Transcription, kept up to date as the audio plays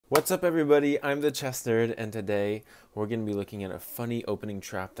What's up, everybody? I'm the Chess Nerd, and today we're going to be looking at a funny opening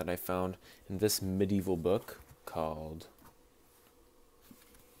trap that I found in this medieval book called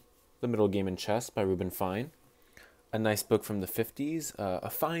The Middle Game in Chess by Ruben Fine. A nice book from the 50s, a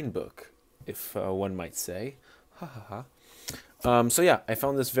fine book, if one might say. Ha ha ha. So yeah, I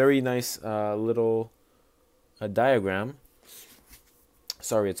found this very nice little diagram.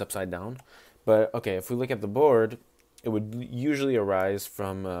 Sorry, it's upside down. But okay, if we look at the board, it would usually arise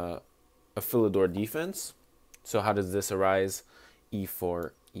from a Philidor defense. So how does this arise?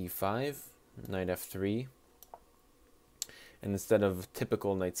 E4, E5, knight F3. And instead of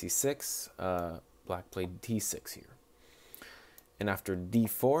typical knight C6, black played D6 here. And after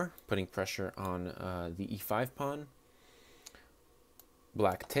D4, putting pressure on the E5 pawn,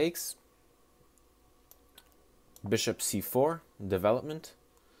 black takes. Bishop C4, development.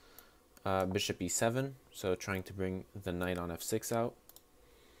 Bishop E7, so trying to bring the knight on F6 out.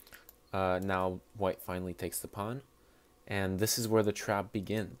 Now white finally takes the pawn, and this is where the trap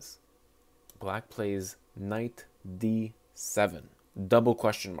begins. Black plays knight D7. Double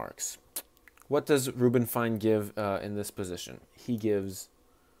question marks. What does Ruben Fine give in this position? He gives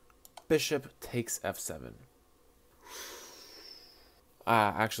bishop takes F7.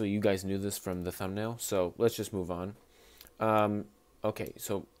 Actually, you guys knew this from the thumbnail, so let's just move on. Okay,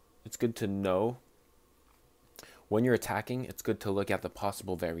 so it's good to know when you're attacking, it's good to look at the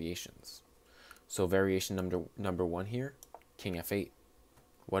possible variations. So variation number one here, king f8.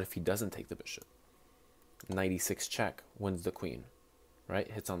 What if he doesn't take the bishop? Knight e6 check, wins the queen, right?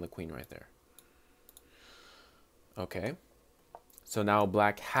 Hits on the queen right there. Okay, so now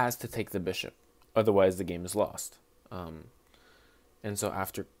black has to take the bishop, otherwise the game is lost. And so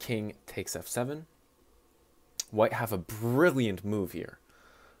after king takes f7, white have a brilliant move here.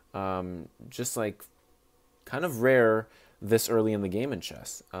 Just like kind of rare this early in the game in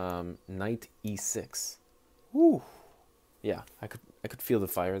chess. Knight e6. Woo. Yeah, I could feel the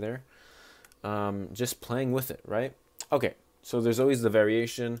fire there. Just playing with it, right? Okay, so there's always the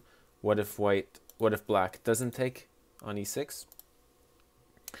variation. What if black doesn't take on e6?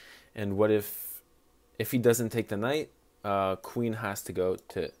 And what if he doesn't take the knight, queen has to go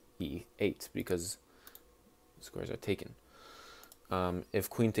to e8 because squares are taken. If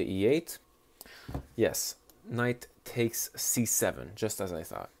queen to e8, yes, knight takes c7, just as I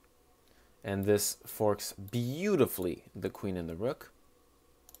thought. And this forks beautifully the queen and the rook.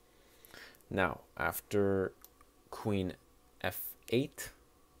 Now, after queen f8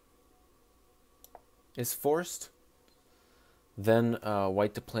 is forced, then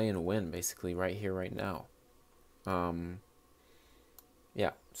white to play and win, basically, right here, right now.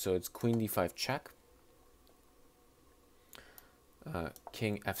 Yeah, so it's queen d5 check.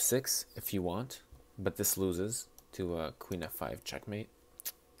 King f6 if you want, but this loses to queen f5 checkmate.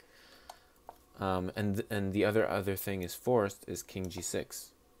 And the other thing is forced is king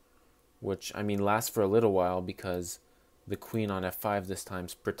g6, which I mean lasts for a little while because the queen on f5 this time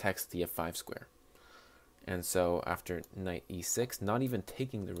protects the f5 square. And so after knight e6, not even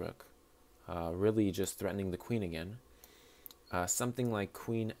taking the rook, really just threatening the queen again. Something like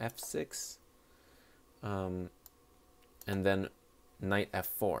queen f6, and then knight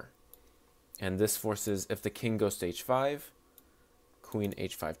f4. And this forces, if the king goes to h5, queen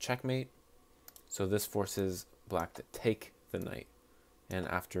h5 checkmate. So this forces black to take the knight. And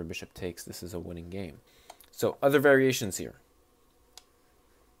after bishop takes, this is a winning game. So other variations here.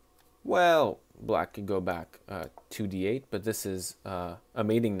 Well, black could go back to d8, but this is a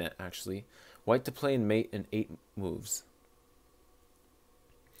mating net, actually. White to play and mate in 8 moves.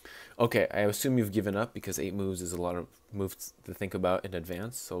 Okay, I assume you've given up because 8 moves is a lot of moves to think about in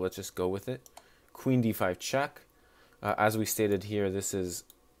advance, so let's just go with it. Queen d5 check. As we stated here, this is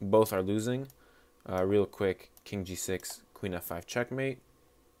both are losing. Real quick, king g6, queen f5 checkmate.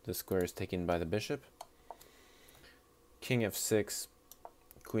 The square is taken by the bishop. King f6,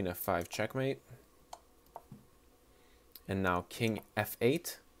 queen f5 checkmate. And now king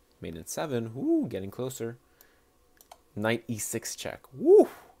f8, mate in 7. Woo, getting closer. Knight e6 check. Woo!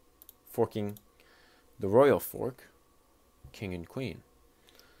 Forking the royal fork, king and queen.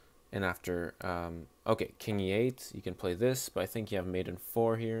 And after, okay, king e8, you can play this, but I think you have mate in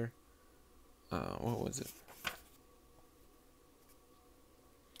 4 here. What was it?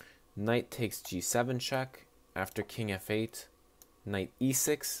 Knight takes g7 check. After king f8, knight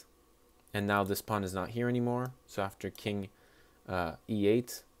e6. And now this pawn is not here anymore. So after king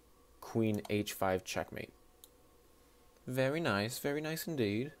e8, queen h5 checkmate. Very nice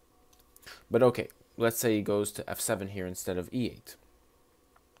indeed. But okay, let's say he goes to f7 here instead of e8.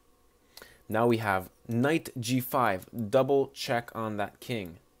 Now we have knight g5, double check on that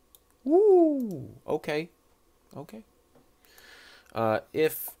king. Woo! Okay. Okay.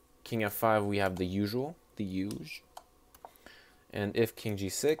 If king f5, we have the usual, the huge. And if king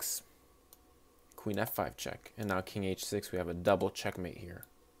g6, queen f5 check. And now king h6, we have a double checkmate here,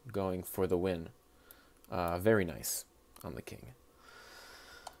 going for the win. Very nice on the king.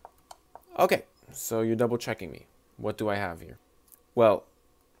 Okay, so you're double checking me. What do I have here? Well,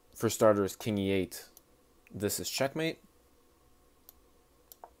 for starters, king e8, this is checkmate.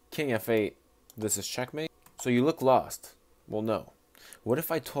 King f8, this is checkmate. So you look lost. Well, no. What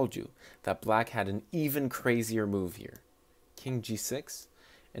if I told you that black had an even crazier move here? King g6,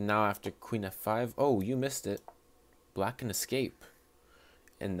 and now after queen f5, oh, you missed it. Black can escape.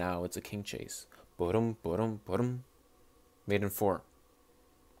 And now it's a king chase. Boom, boom, boom. Mate in 4.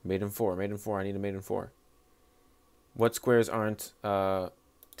 Mate in 4, mate in 4, I need a mate in 4. What squares aren't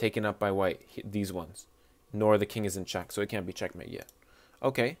taken up by white? These ones. Nor the king is in check, so it can't be checkmate yet.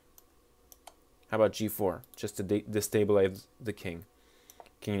 Okay. How about g4? Just to destabilize the king.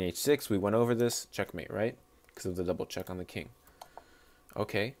 King h6, we went over this. Checkmate, right? Because of the double check on the king.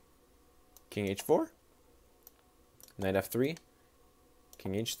 Okay. King h4. Knight f3.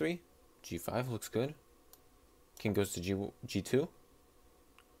 King h3. g5 looks good. King goes to g2.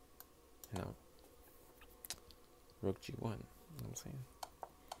 No. Rook g1. You know what I'm saying?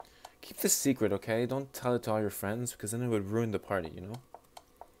 Keep this secret, okay? Don't tell it to all your friends, because then it would ruin the party, you know?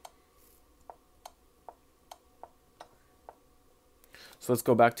 So let's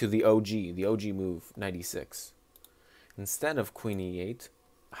go back to the OG move, knight e6. Instead of queen e8,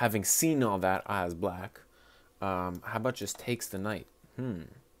 having seen all that as black, how about just takes the knight?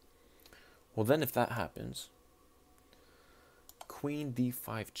 Well, then if that happens, queen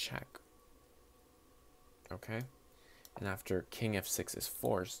d5 check. Okay? And after king f6 is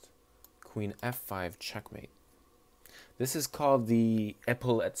forced, queen f5 checkmate. This is called the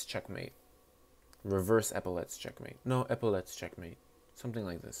epaulettes checkmate. Reverse epaulettes checkmate. No, epaulettes checkmate. Something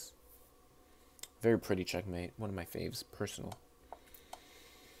like this. Very pretty checkmate. One of my faves. Personal.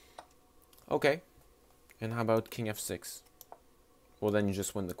 Okay. And how about king f6? Well, then you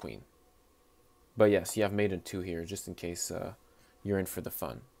just win the queen. But yes, you have mate in 2 here, just in case you're in for the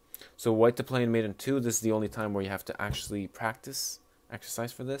fun. So white to play in mate in 2. This is the only time where you have to actually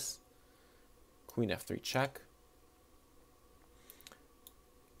exercise for this. Queen f3 check.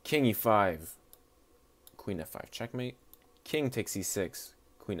 King e5. Queen f5 checkmate. King takes e6.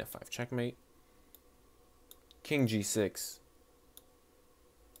 Queen f5 checkmate. King g6.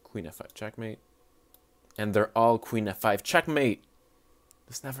 Queen f5 checkmate. And they're all queen f5 checkmate.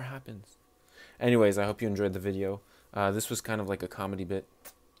 This never happens. Anyways, I hope you enjoyed the video. This was kind of like a comedy bit.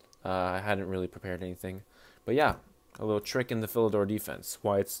 I hadn't really prepared anything. But yeah, a little trick in the Philidor defense.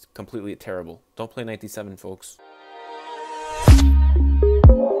 Why it's completely terrible. Don't play knight d7, folks.